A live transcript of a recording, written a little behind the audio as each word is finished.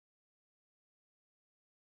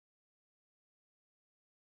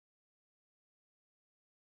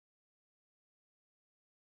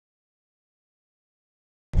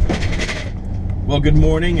Well, good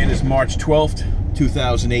morning. It is March 12th,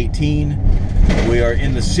 2018. We are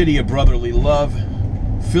in the city of brotherly love,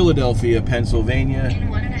 Philadelphia, Pennsylvania. In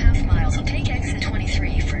 1.5 miles, take exit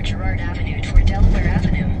 23 for Girard Avenue toward Delaware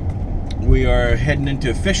Avenue. We are heading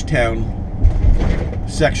into Fishtown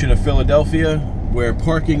section of Philadelphia, where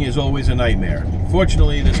parking is always a nightmare.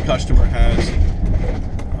 Fortunately, this customer has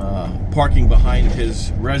parking behind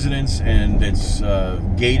his residence, and it's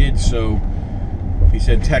gated, so he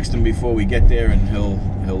said text him before we get there and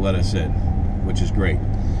he'll let us in, which is great.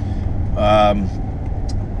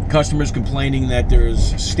 Customers complaining that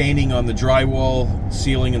there's staining on the drywall,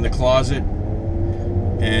 ceiling in the closet,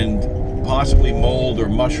 and possibly mold or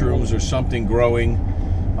mushrooms or something growing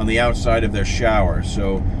on the outside of their shower.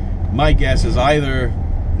 So my guess is either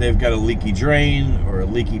they've got a leaky drain or a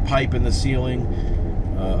leaky pipe in the ceiling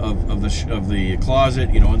of the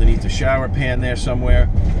closet, you know, underneath the shower pan there somewhere.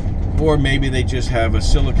 Or maybe they just have a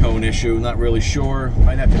silicone issue, not really sure.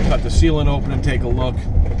 Might have to cut the ceiling open and take a look.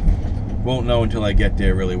 Won't know until I get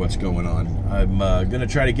there really what's going on. I'm gonna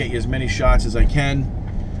try to get you as many shots as I can.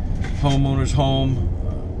 Homeowner's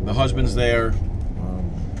home, the husband's there.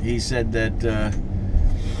 He said that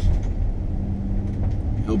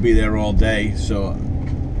he'll be there all day, so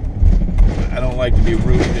I don't like to be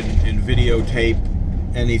rude and videotape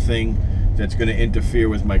anything that's gonna interfere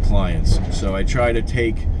with my clients. So I try to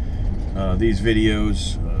take these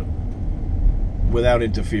videos without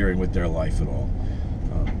interfering with their life at all.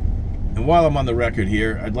 And while I'm on the record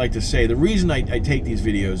here, I'd like to say the reason I take these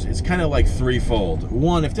videos, it's kind of like threefold.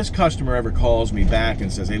 One, if this customer ever calls me back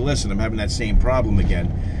and says, hey, listen, I'm having that same problem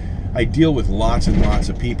again, I deal with lots and lots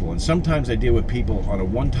of people, and sometimes I deal with people on a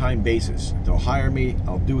one-time basis. They'll hire me,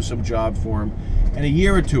 I'll do some job for them, and a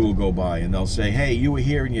year or two will go by and they'll say, hey, you were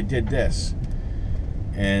here and you did this.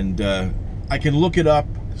 And I can look it up,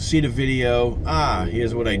 see the video,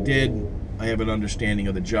 here's what I did. I have an understanding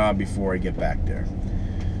of the job before I get back there.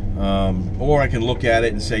 Or I can look at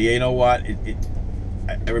it and say, yeah, you know what,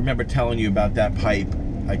 I remember telling you about that pipe.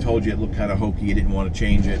 I told you it looked kind of hokey, you didn't want to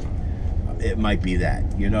change it. It might be that,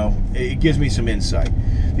 you know. It gives me some insight.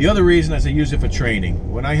 The other reason is I use it for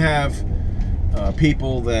training. When I have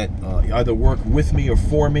people that either work with me or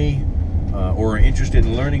for me, or are interested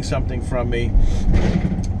in learning something from me,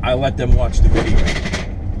 I let them watch the video.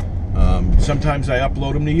 Sometimes I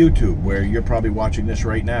upload them to YouTube, where you're probably watching this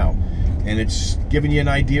right now, and it's giving you an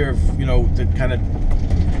idea of, you know, the kind of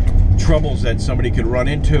troubles that somebody could run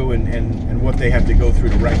into and what they have to go through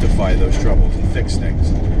to rectify those troubles and fix things.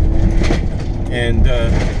 And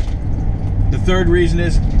the third reason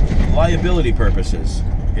is liability purposes.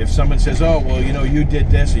 If someone says, oh, well, you know, you did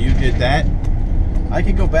this or you did that, I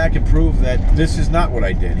can go back and prove that this is not what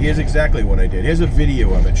I did. Here's exactly what I did. Here's a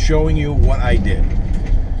video of it showing you what I did.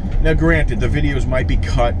 Now, granted, the videos might be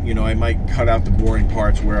cut. You know, I might cut out the boring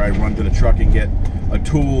parts where I run to the truck and get a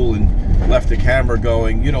tool and left the camera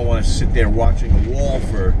going. You don't want to sit there watching a wall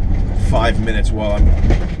for 5 minutes while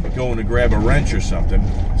I'm going to grab a wrench or something.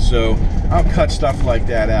 So I'll cut stuff like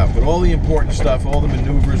that out. But all the important stuff, all the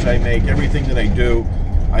maneuvers I make, everything that I do,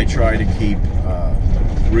 I try to keep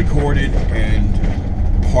recorded and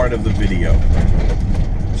part of the video.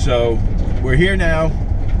 So we're here now.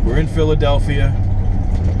 We're in Philadelphia.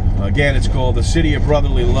 Again, it's called the City of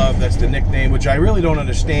Brotherly Love. That's the nickname, which I really don't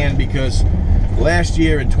understand, because last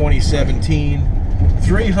year in 2017,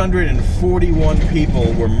 341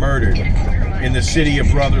 people were murdered in the City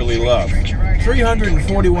of Brotherly Love.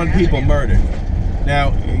 341 people murdered.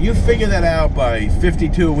 Now, you figure that out by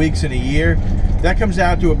 52 weeks in a year, that comes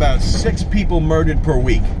out to about 6 people murdered per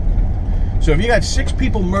week. So if you got 6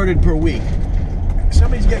 people murdered per week,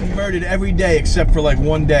 somebody's getting murdered every day except for like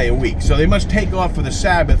 1 day a week. So they must take off for the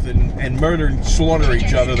Sabbath and murder and slaughter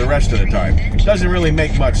each other the rest of the time. It doesn't really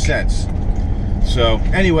make much sense. So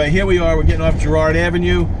anyway, here we are. We're getting off Girard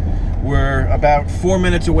Avenue. We're about 4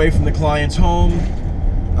 minutes away from the client's home.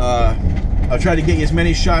 I'll try to get you as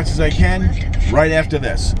many shots as I can right after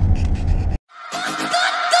this.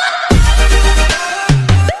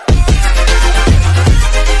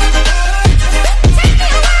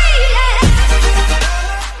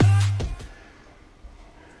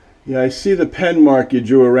 Yeah, I see the pen mark you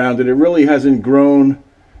drew around it. It really hasn't grown.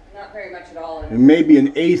 Not very much at all. And maybe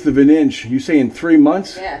 1/8 of an inch. You say in 3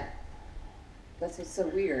 months? Yeah. That's what's so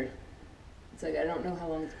weird. It's like I don't know how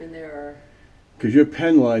long it's been there or... Because your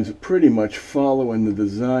pen line's pretty much following the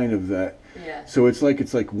design of that. Yeah. So it's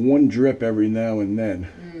like one drip every now and then.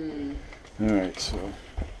 All right, so...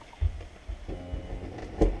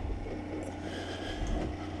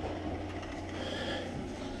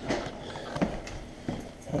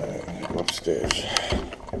 Go upstairs.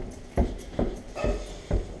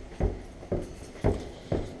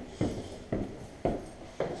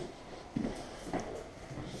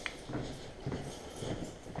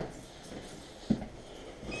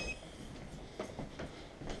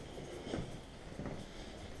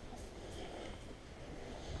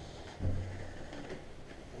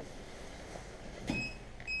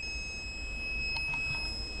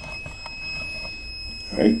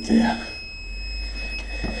 Right there.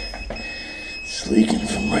 It's leaking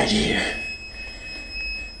from right here.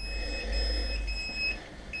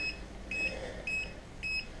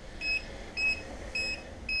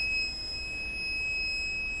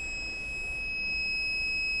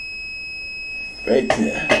 Right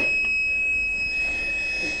there.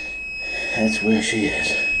 That's where she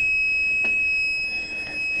is.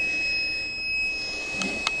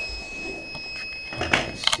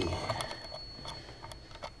 Let's see.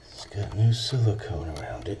 It's got new silicone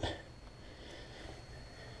around it.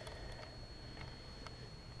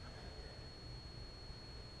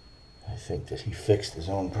 I think that he fixed his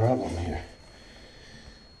own problem here.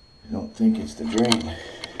 I don't think it's the drain.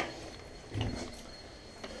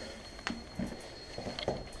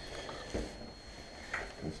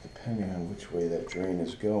 Because depending on which way that drain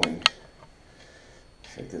is going, I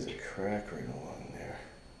think there's a crack right along there.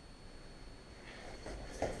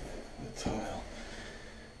 The tile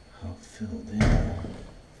all filled in.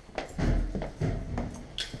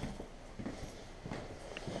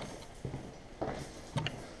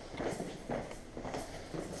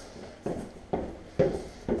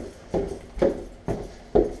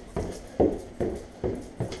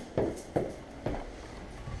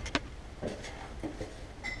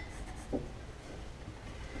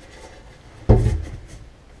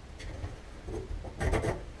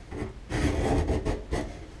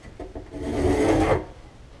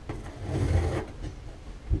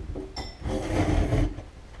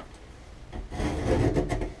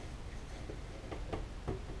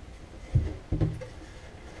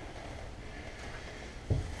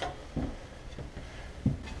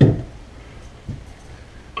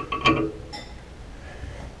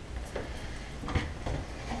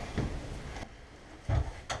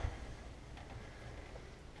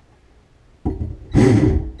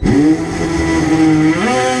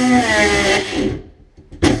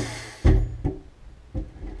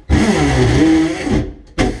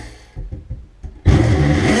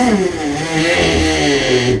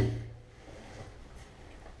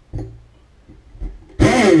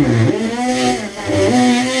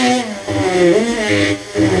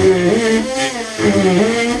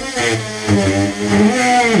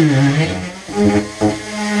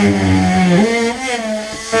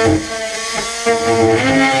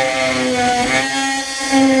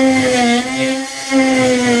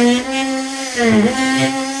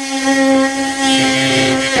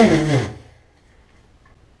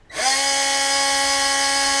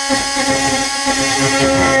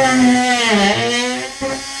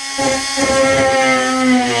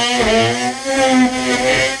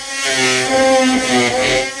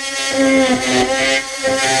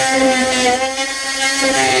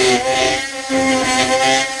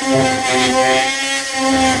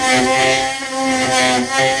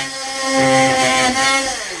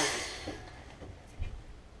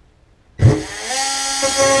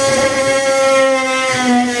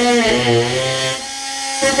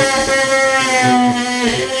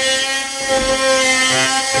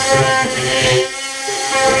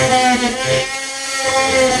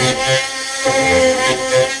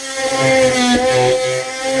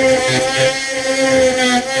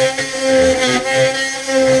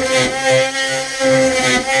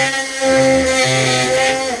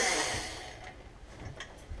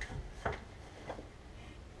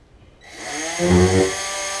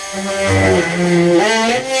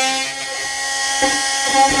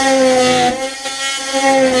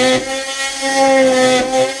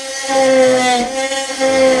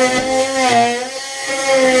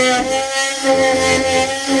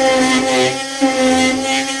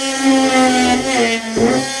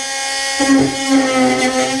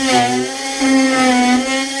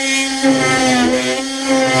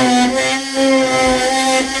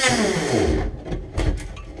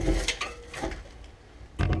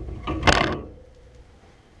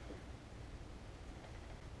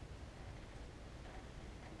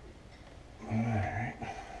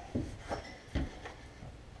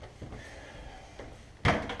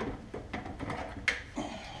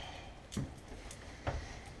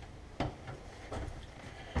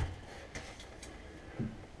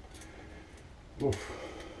 Oof.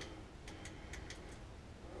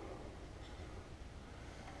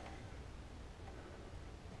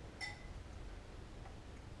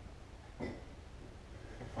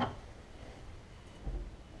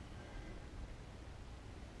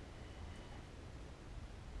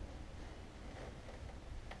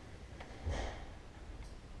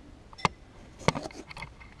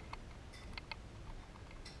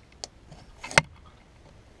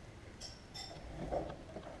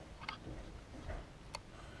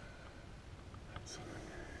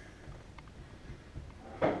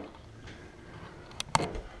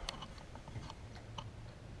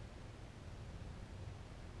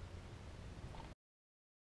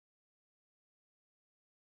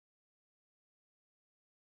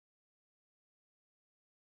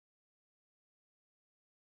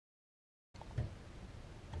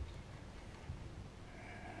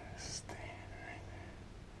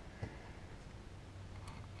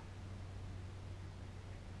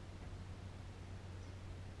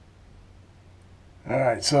 All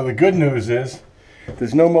right, so the good news is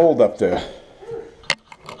there's no mold up there.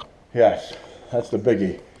 Yes, that's the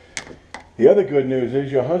biggie. The other good news is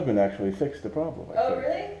your husband actually fixed the problem. I think.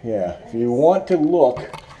 Really? Yeah. If you want to look,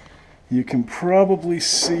 you can probably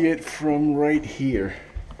see it from right here.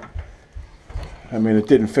 I mean, it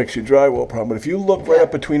didn't fix your drywall problem, but if you look right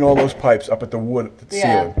up between all those pipes, up at the wood at the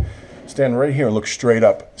ceiling, stand right here and look straight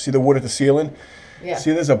up. See the wood at the ceiling? Yeah.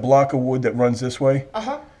 See there's a block of wood that runs this way?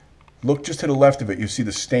 Uh-huh. Look just to the left of it. You see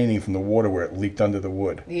the staining from the water where it leaked under the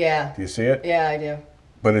wood. Yeah. Do you see it? Yeah, I do.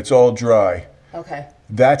 But it's all dry. Okay.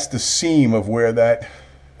 That's the seam of where that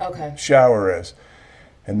shower is.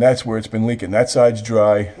 And that's where it's been leaking. That side's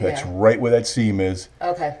dry. That's right where that seam is.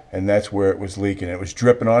 Okay. And that's where it was leaking. It was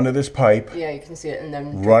dripping onto this pipe. Yeah, you can see it and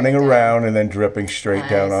then running around and then dripping straight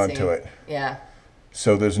down onto it. Yeah.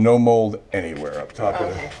 So there's no mold anywhere up top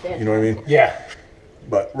of it. You know what I mean? Yeah.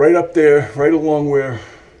 But right up there, right along where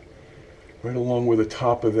the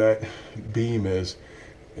top of that beam is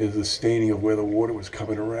the staining of where the water was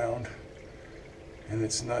coming around. And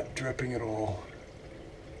it's not dripping at all.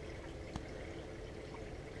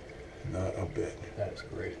 Not a bit. That's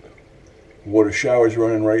great. Water shower's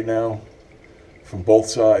running right now from both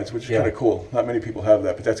sides, which is kind of cool. Not many people have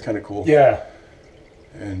that, but that's kind of cool. Yeah.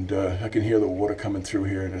 And I can hear the water coming through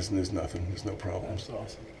here, and there's nothing. There's no problems. That's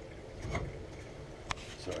awesome.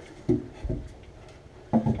 Sorry.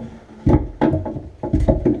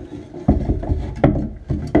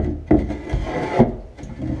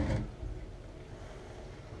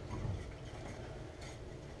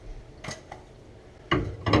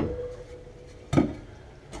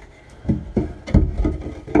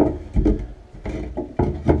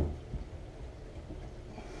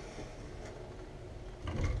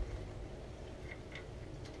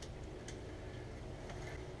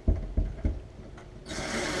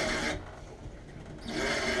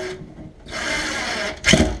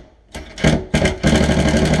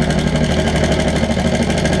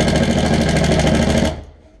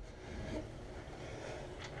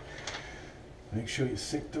 Make sure you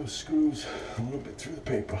sink those screws a little bit through the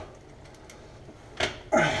paper.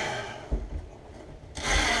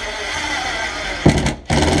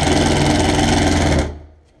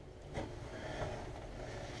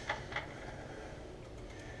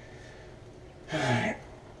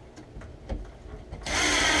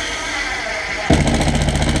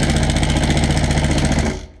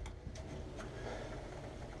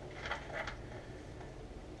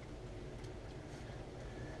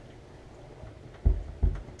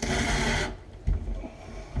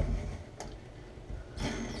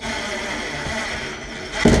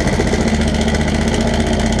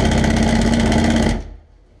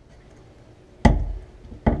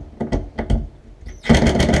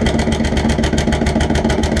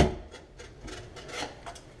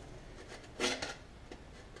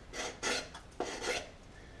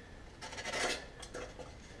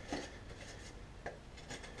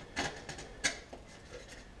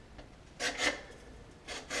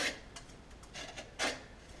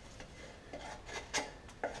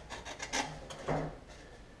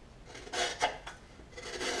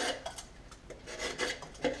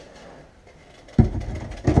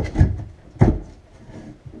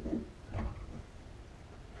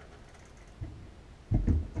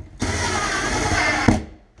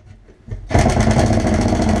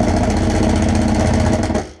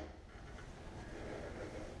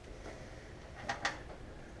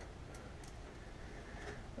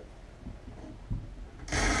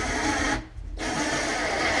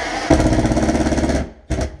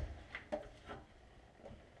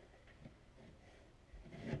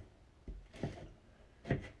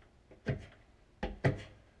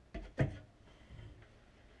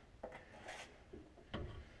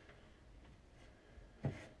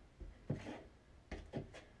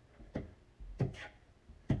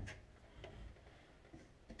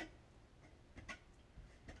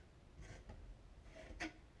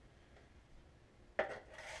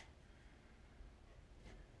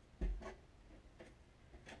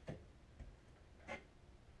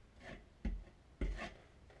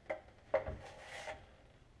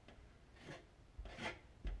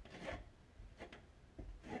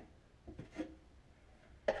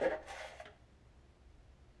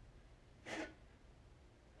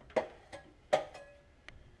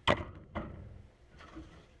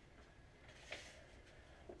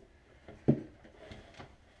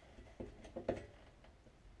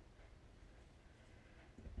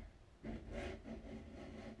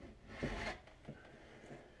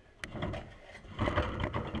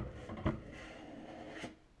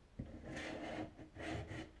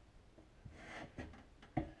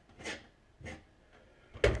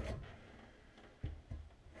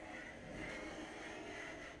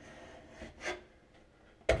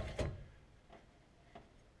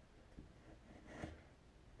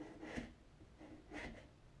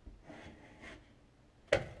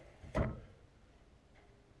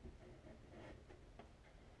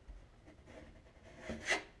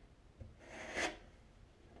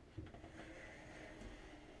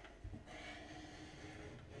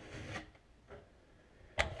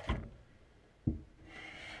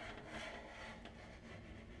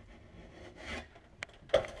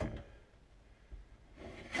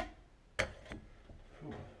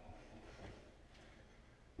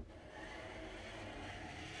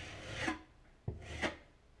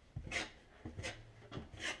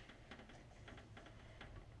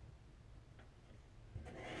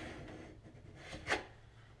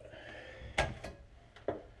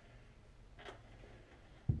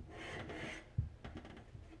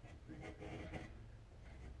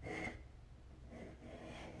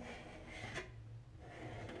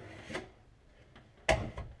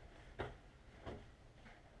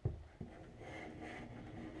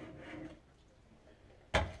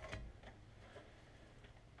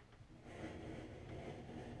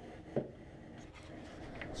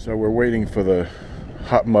 So we're waiting for the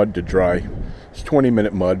hot mud to dry. It's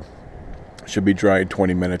 20-minute mud. Should be dry in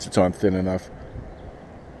 20 minutes. It's on thin enough.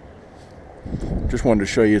 Just wanted to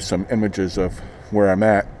show you some images of where I'm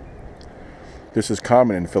at. This is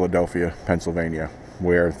common in Philadelphia, Pennsylvania,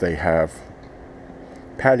 where they have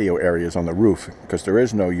patio areas on the roof, because there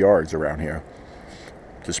is no yards around here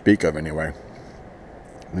to speak of anyway.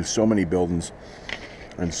 There's so many buildings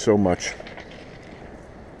and so much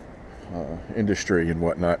industry and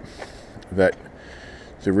whatnot that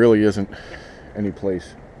there really isn't any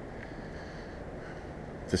place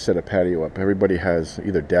to set a patio up. Everybody has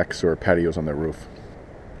either decks or patios on their roof.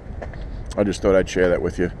 I just thought I'd share that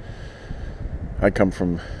with you. I come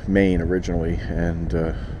from Maine originally, and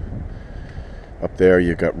up there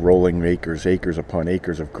you got rolling acres upon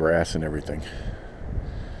acres of grass and everything.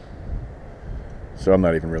 So I'm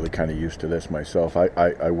not even really kind of used to this myself.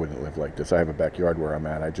 I wouldn't live like this. I have a backyard where I'm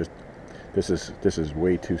at. This is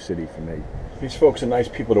way too city for me. These folks are nice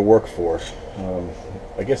people to work for.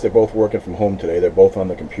 I guess they're both working from home today. They're both on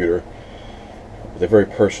the computer. They're very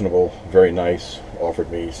personable, very nice.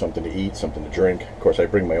 Offered me something to eat, something to drink. Of course, I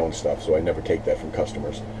bring my own stuff, so I never take that from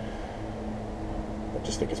customers. I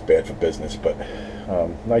just think it's bad for business, but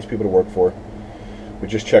nice people to work for. We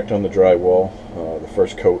just checked on the drywall, the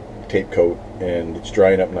first coat, tape coat, and it's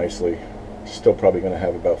drying up nicely. Still probably going to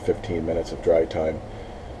have about 15 minutes of dry time.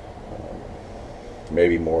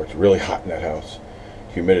 Maybe more. It's really hot in that house.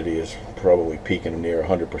 Humidity is probably peaking near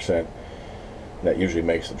 100%. And that usually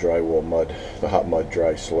makes the drywall mud, the hot mud,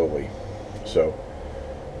 dry slowly. So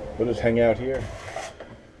we'll just hang out here.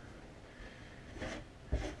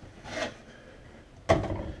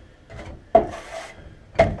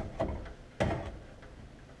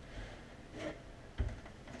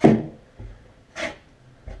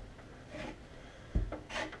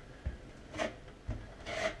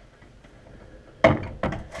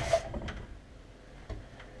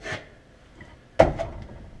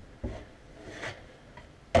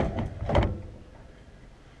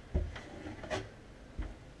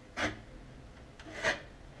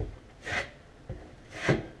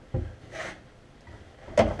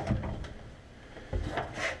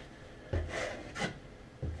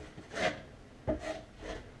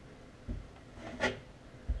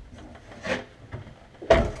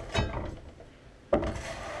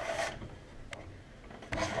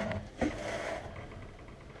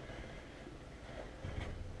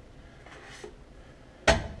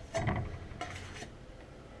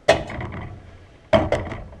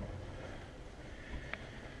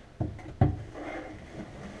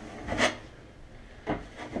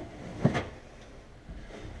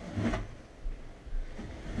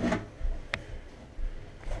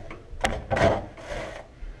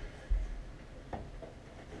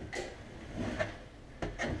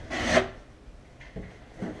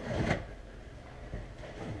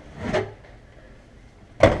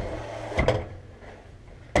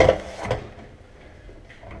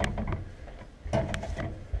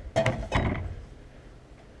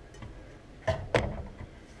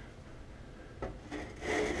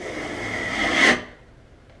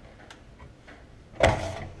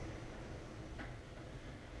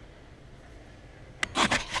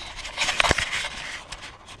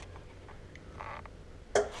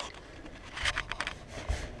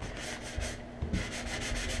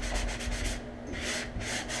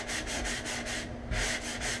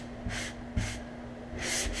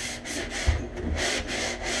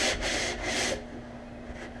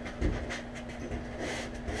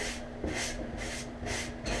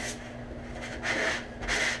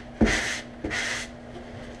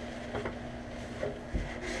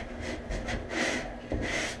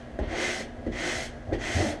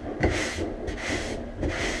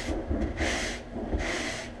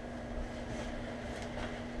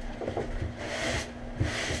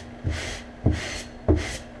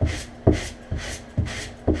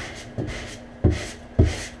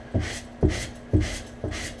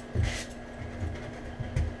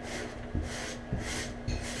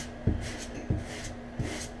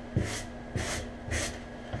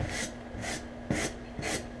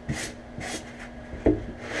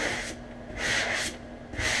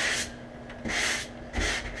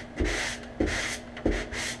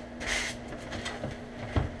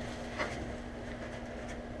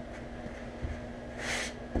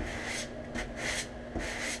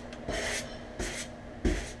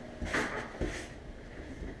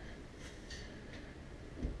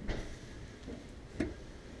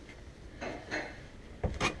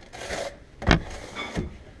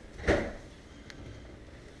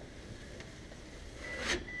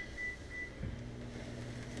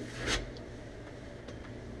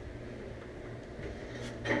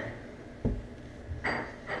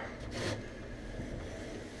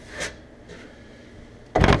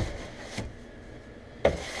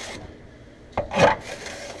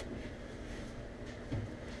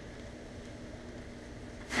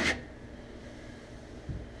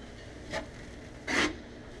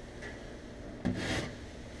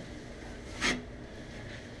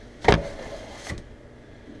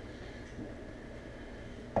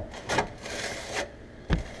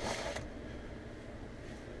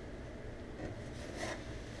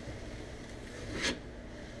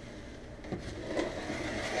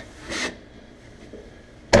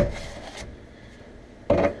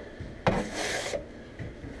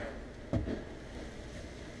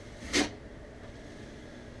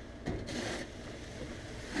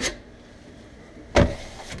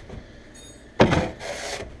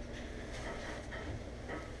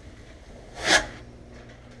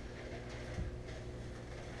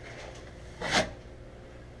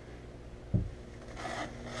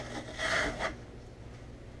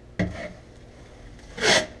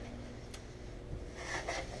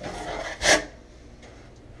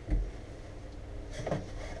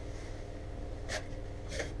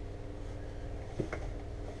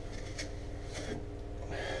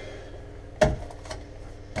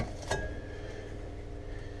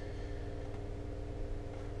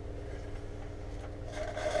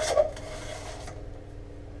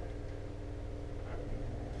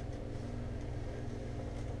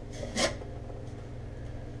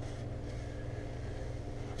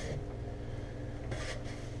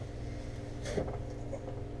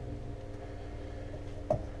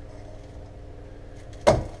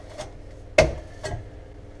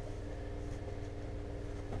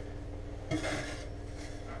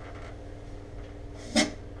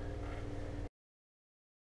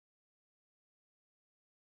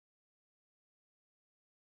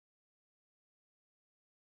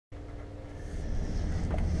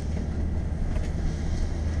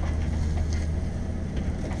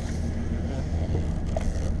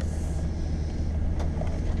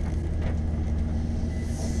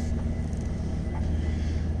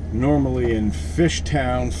 Normally in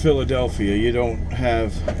Fishtown, Philadelphia, you don't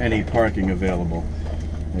have any parking available.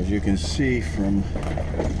 As you can see from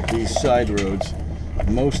these side roads,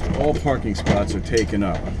 all parking spots are taken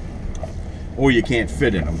up, or you can't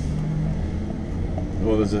fit in them.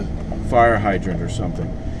 Well, there's a fire hydrant or something.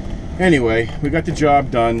 Anyway, we got the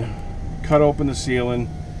job done, cut open the ceiling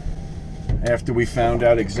after we found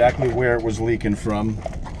out exactly where it was leaking from,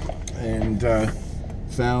 and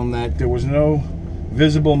found that there was no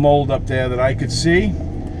visible mold up there that I could see.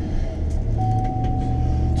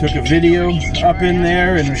 Took a video up in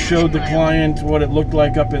there and showed the client what it looked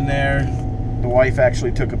like up in there. The wife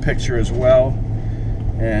actually took a picture as well,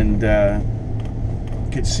 and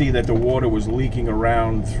could see that the water was leaking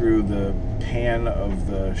around through the pan of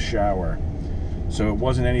the shower. So it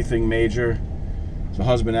wasn't anything major. The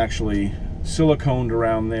husband actually siliconed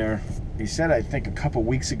around there. He said, I think a couple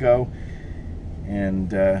weeks ago, and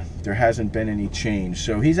there hasn't been any change.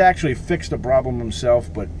 So he's actually fixed the problem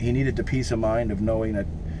himself, but he needed the peace of mind of knowing that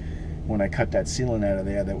when I cut that ceiling out of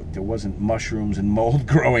there, that there wasn't mushrooms and mold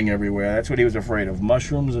growing everywhere. That's what he was afraid of,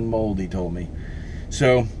 mushrooms and mold, he told me.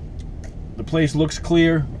 So the place looks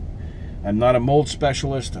clear. I'm not a mold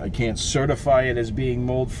specialist. I can't certify it as being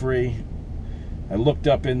mold-free. I looked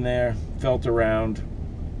up in there, felt around.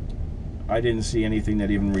 I didn't see anything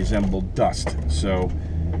that even resembled dust. So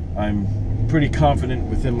I'm pretty confident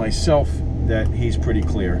within myself that he's pretty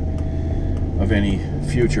clear of any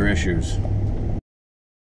future issues.